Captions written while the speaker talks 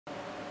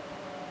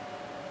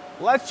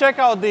let's check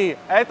out the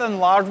 8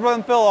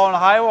 enlargement pill on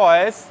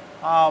HiveOS,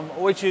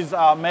 which is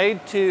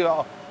made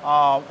to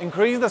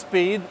increase the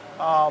speed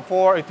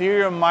for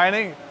Ethereum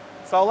mining.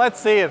 So let's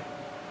see it.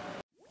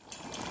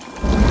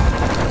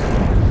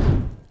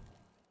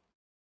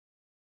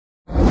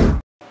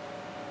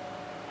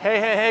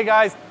 Hey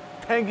guys,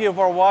 thank you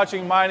for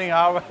watching Mining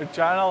Harvard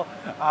channel.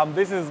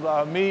 This is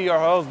me, your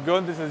host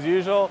Gun, this as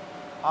usual.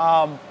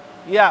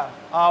 We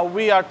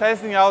are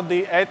testing out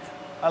the 8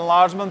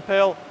 enlargement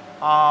pill,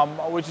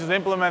 which is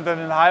implemented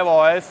in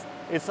HiveOS.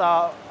 It's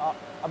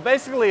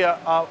basically a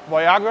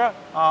Viagra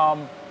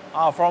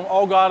from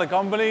OGOD, a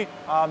company,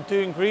 to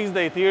increase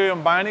the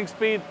Ethereum mining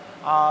speed,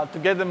 to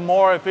get them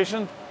more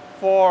efficient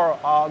for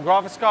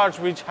graphics cards,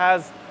 which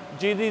has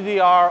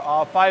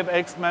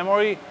GDDR5X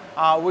memory,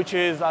 which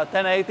is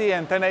 1080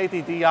 and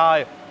 1080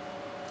 Ti.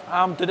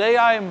 Today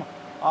I'm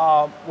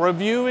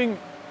reviewing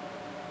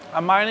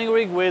a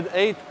MiningRig with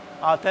 8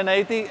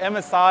 1080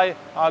 MSI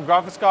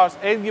graphics cards,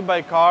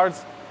 8GB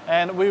cards,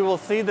 and we will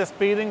see the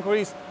speed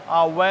increase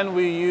when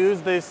we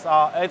use this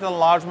 8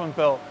 enlargement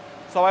pill.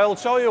 So I will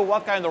show you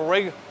what kind of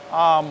rig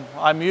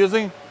I'm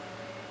using.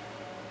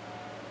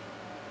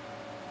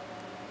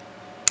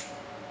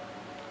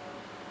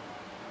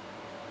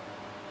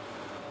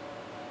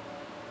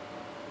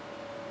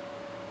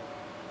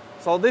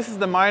 So this is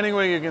the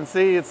MiningRig. You can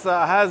see it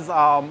has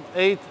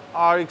 8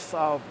 RX,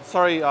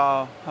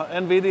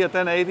 Nvidia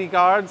 1080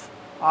 cards,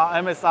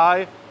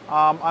 MSI.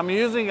 I'm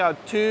using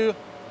two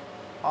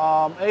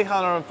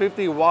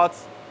 850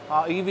 watts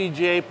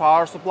EVGA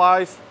power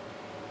supplies,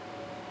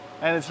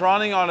 and it's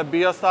running on a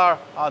Biostar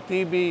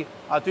TB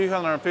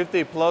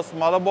 250 plus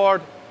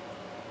motherboard.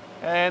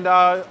 And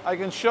I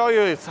can show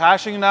you it's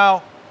hashing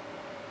now.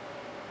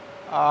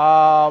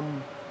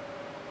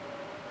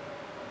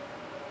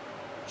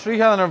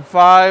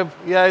 305,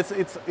 yeah,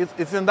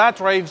 it's in that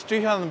range,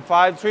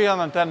 305,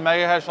 310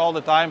 megahash all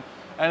the time,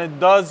 and it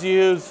does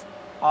use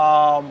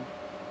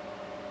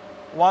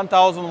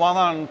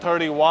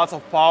 1,130 watts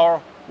of power,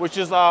 which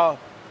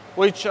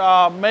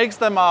makes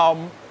them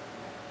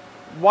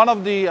one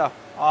of the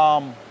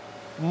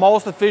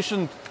most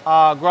efficient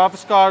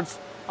graphics cards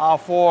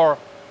for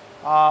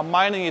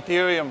mining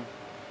Ethereum.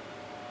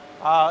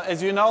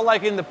 As you know,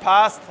 like in the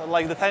past,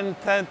 like the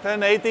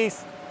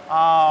 1080s,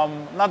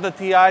 not the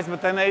TIs,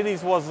 but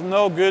 1080s was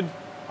no good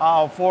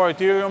for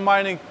Ethereum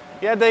mining.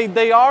 Yeah,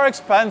 they are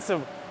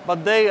expensive,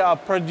 but they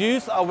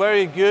produce a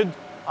very good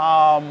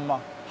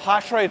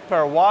hash rate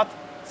per watt.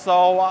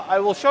 So I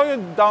will show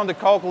you down the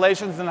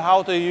calculations and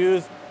how to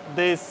use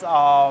this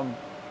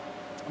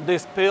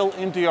this pill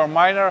into your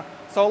miner.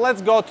 So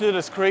let's go to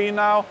the screen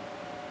now.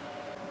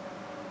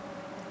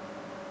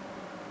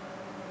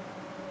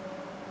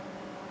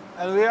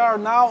 And we are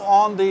now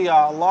on the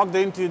logged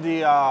into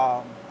the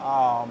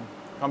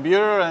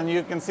computer, and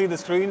you can see the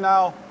screen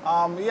now.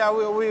 We have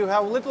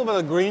a little bit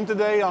of green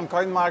today on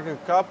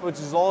CoinMarketCap, which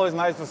is always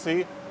nice to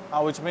see,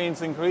 which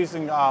means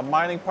increasing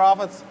mining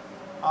profits.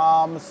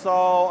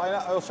 So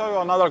I'll show you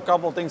another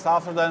couple things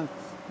after then.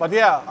 But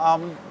yeah,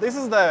 this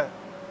is the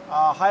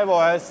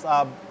HiveOS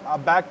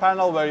back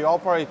panel where you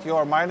operate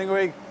your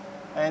MiningRig,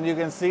 and you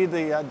can see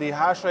the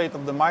hash rate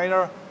of the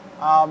miner.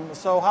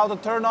 So how to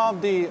turn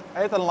off the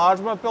 8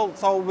 enlargement pill?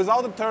 So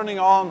without turning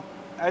on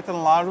 8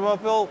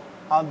 enlargement pill,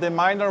 the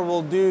miner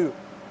will do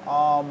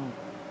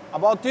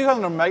about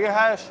 200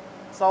 megahash.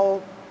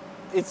 So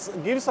it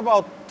gives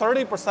about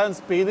 30%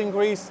 speed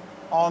increase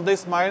on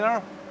this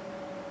miner.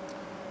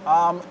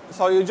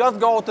 So you just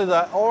go to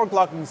the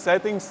overclocking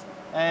settings,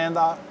 and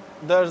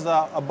there's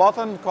a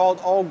button called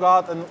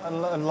OGOD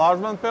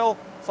enlargement pill.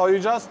 So you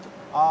just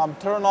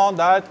turn on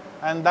that,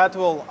 and that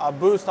will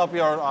boost up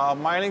your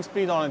mining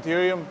speed on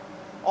Ethereum.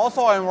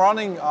 Also, I'm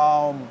running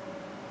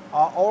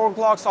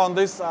overclocks on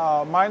this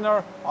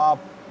miner.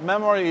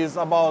 Memory is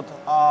about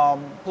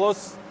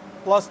plus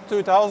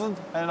 2000,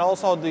 and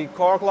also the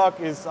core clock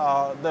is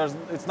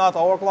it's not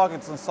overclock,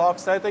 it's in stock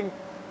setting.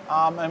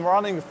 I'm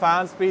running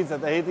fan speeds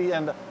at 80,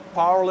 and the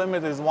power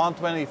limit is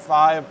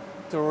 125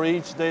 to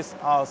reach this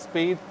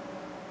speed.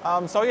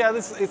 So yeah,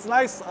 it's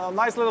nice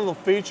little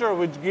feature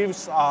which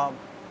gives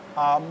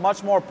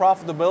much more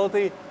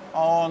profitability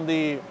on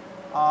the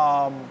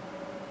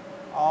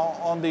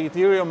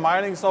Ethereum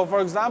mining. So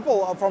for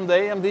example, from the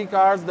AMD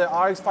cards, the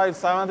RX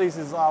 570s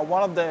is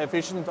one of the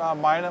efficient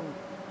mining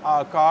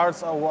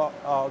cards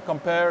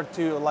compared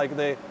to like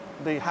the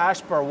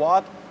hash per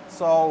watt.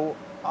 So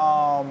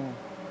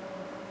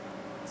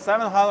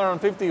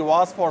 750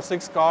 watts for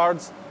 6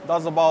 cards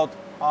does about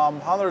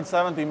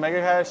 170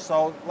 megahash.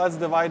 So let's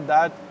divide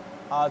that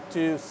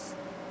to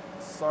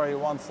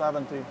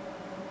 170.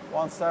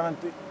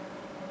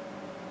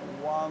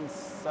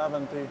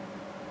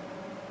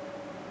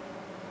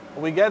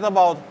 We get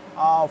about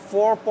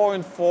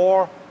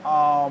 4.4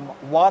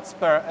 watts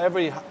per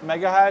every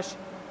megahash.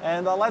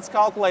 And let's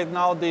calculate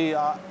now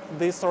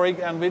this rig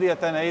Nvidia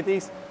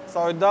 1080s.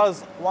 So it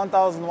does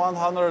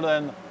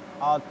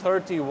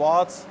 1,130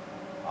 watts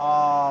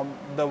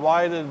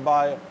divided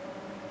by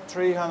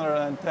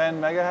 310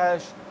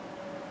 megahash.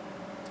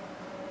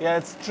 Yeah,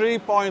 it's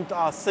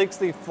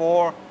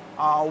 3.64,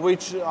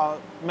 which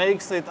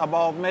makes it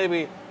about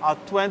maybe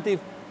about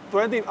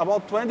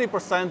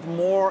 20%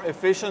 more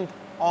efficient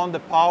on the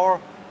power.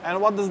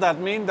 And what does that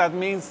mean? That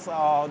means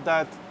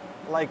that,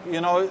 like, you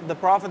know, the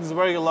profit is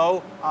very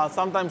low.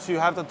 Sometimes you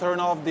have to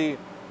turn off the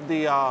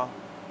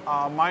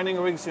mining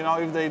rigs, you know,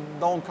 if they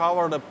don't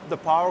cover the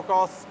power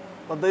costs.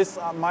 But this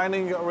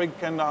mining rig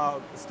can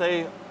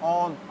stay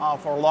on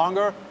for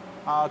longer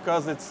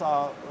because it's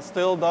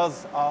still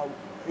does.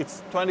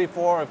 It's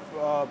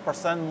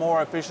 24%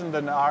 more efficient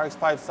than the RX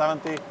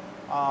 570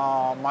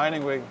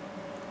 mining rig.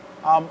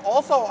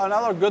 Also,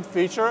 another good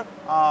feature,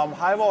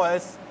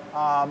 HiveOS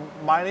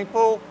mining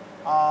pool.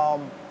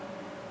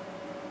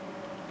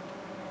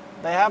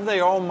 They have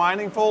their own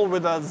mining pool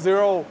with a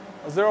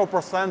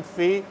 0%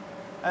 fee.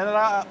 And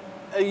I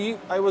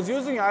was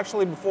using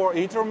actually before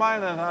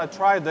Ethermine, and I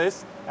tried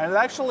this, and it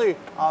actually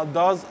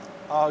does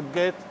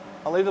get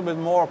a little bit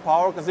more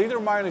power, because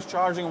Ethermine is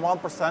charging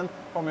 1%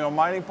 from your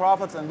mining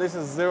profits, and this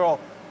is 0%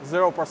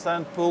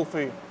 pool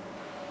fee.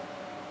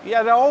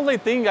 Yeah, the only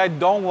thing I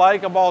don't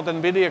like about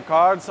Nvidia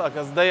cards,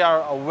 because they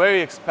are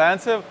very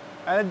expensive,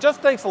 and it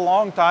just takes a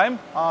long time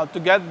to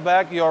get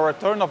back your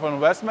return of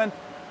investment.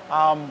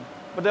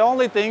 But the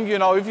only thing, you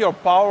know, if your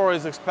power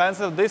is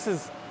expensive, this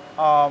is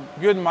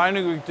good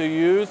mining rig to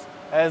use,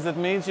 as it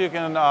means you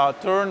can you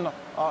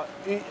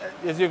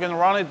can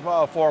run it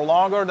for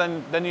longer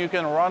than you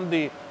can run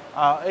the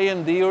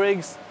AMD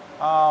rigs.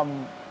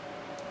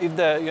 If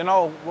you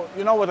know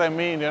what I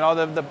mean. You know,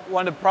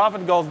 when the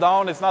profit goes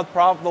down, it's not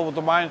profitable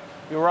to mine.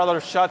 You rather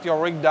shut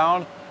your rig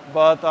down.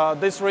 But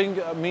this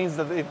rig means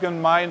that it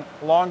can mine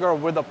longer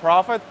with a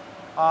profit.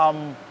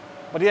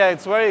 But yeah,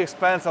 it's very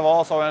expensive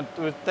also, and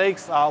it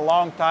takes a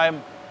long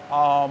time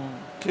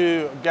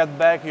to get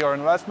back your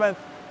investment.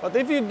 But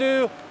if you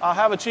do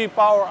have a cheap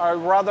power, I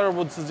rather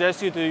would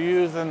suggest you to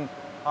use an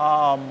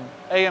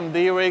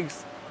AMD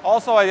rigs.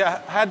 Also, I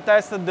had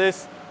tested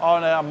this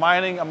on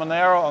mining a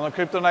Monero on a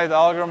Kryptonite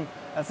algorithm,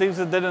 and since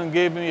it didn't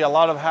give me a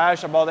lot of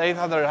hash, about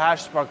 800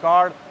 hashes per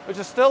card, which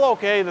is still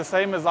okay, the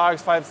same as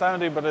RX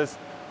 570, but is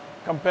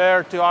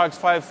compared to RX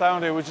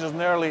 570, which is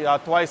nearly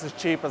twice as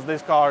cheap as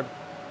this card.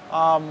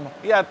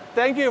 Yeah,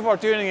 thank you for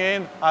tuning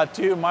in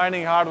to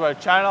Mining Hardware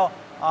channel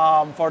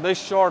for this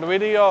short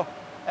video,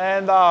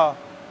 and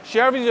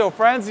share with your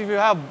friends if you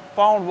have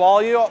found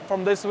value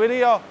from this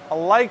video.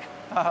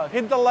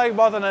 Hit the like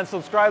button and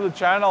subscribe to the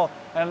channel,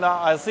 and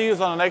I'll see you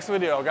on the next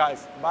video,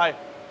 guys. Bye.